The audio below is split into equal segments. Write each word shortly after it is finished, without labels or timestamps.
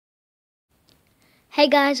Hey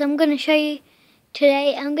guys, I'm going to show you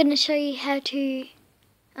how to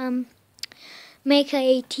make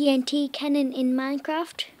a TNT cannon in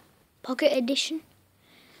Minecraft Pocket Edition.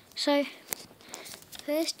 So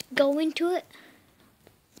first go into it,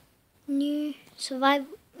 new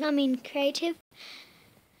creative,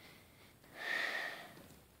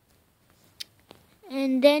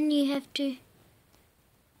 and then you have to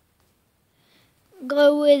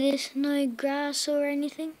go where there's no grass or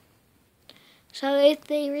anything. So if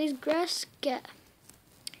there is grass, get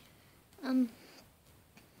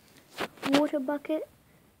water bucket.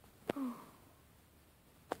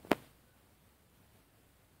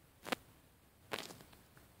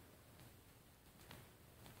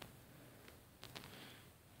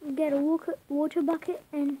 Get a water bucket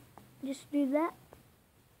and just do that.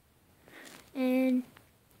 And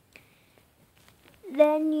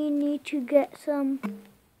then you need to get some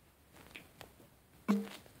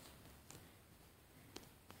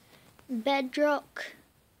bedrock,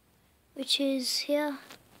 which is here.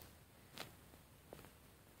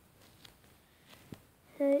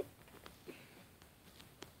 So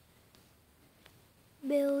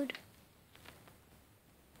build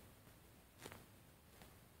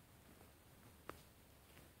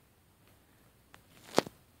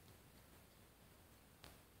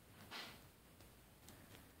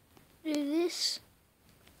do this.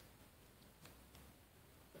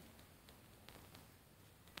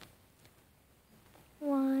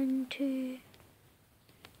 One, two,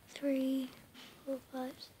 three, four,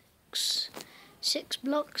 five, six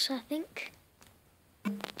blocks, I think.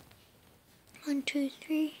 1, 2,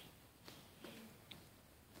 3.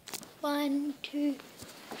 1, 2.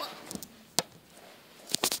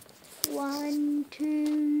 1,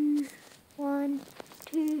 2. 1,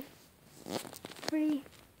 2, 3,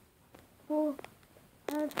 4,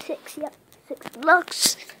 5, 6. Yep, 6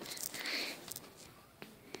 blocks.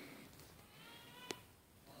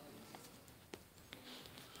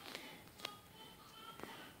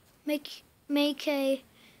 Make a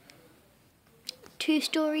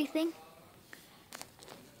 2-story thing.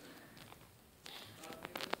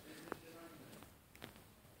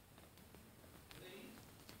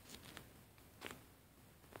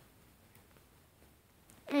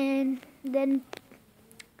 And then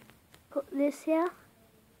put this here.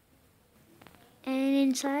 And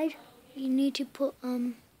inside you need to put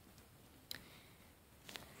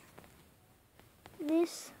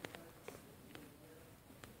this.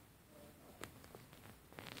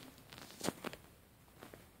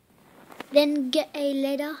 Then get a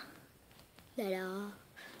ladder,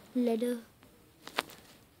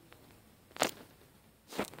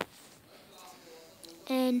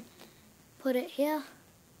 and put it here.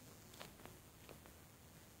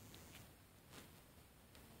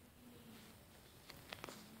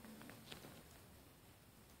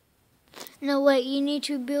 No, wait, you need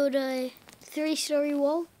to build a 3-story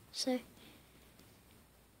wall, so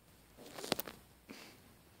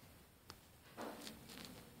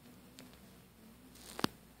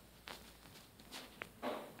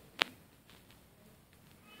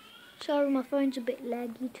sorry, my phone's a bit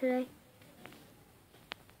laggy today.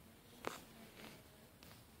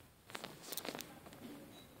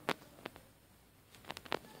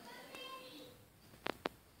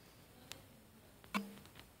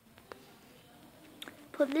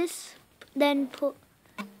 Put this, then put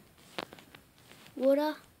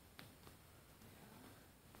water,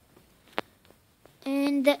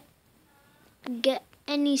 and get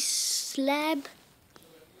any slab,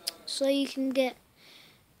 so you can get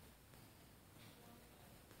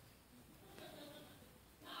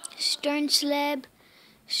stone slab,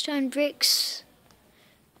 stone bricks,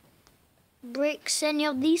 any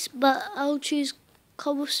of these, but I'll choose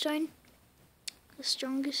cobblestone, the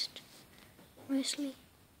strongest mostly.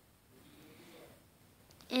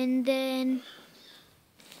 And then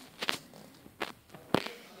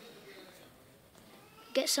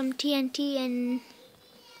get some TNT and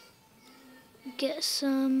get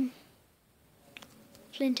some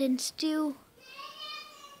flint and steel.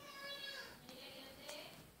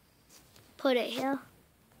 Put it here.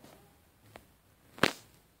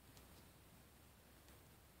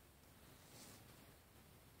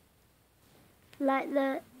 Light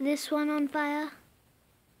this one on fire.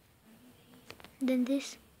 Then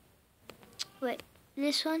this. Wait,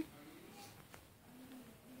 this one.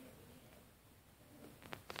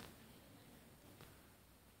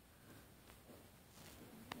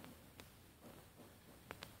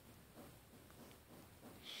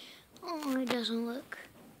 Oh, it doesn't work.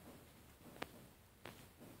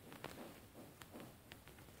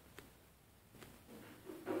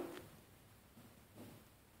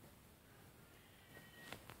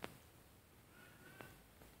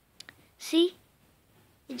 See?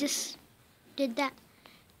 It just did that.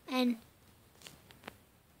 And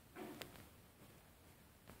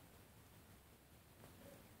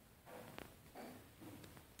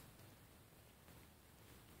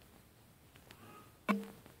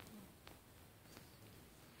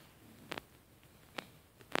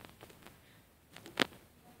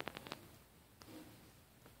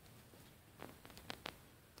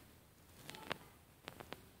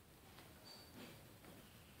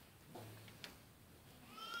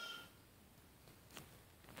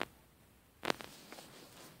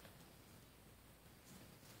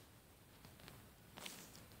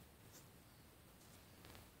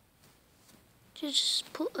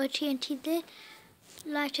just put a TNT there,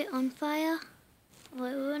 light it on fire.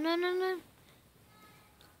 Wait, no.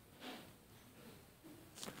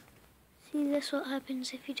 See, that's what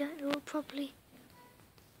happens if you don't do it properly.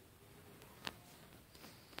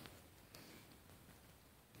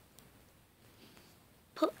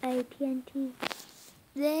 Put a TNT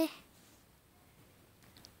there.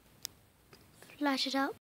 Light it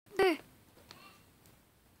up. There.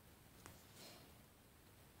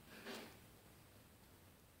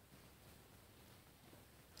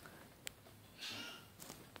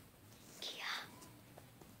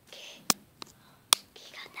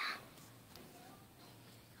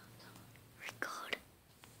 Record.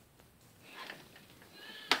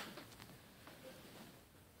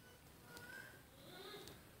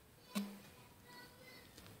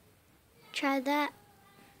 Try that.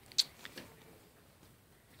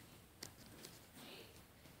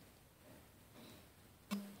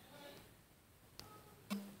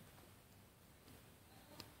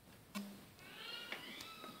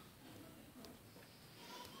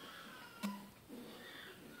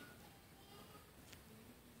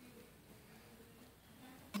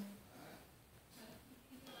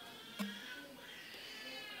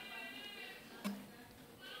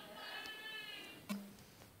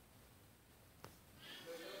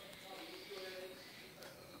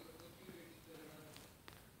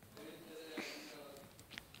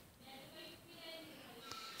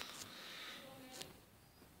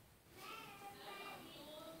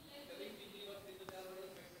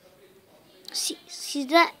 See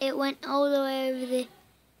that? It went all the way over there.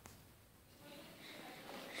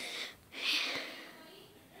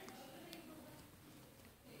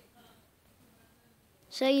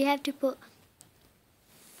 So you have to put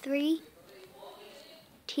 3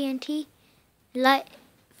 TNT, light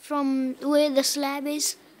from where the slab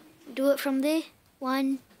is. Do it from there.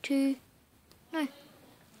 1, 2,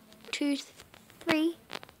 3,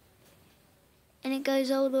 and it goes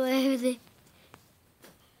all the way over there.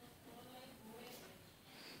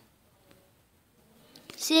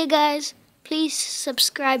 See you guys. Please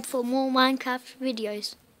subscribe for more Minecraft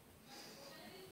videos.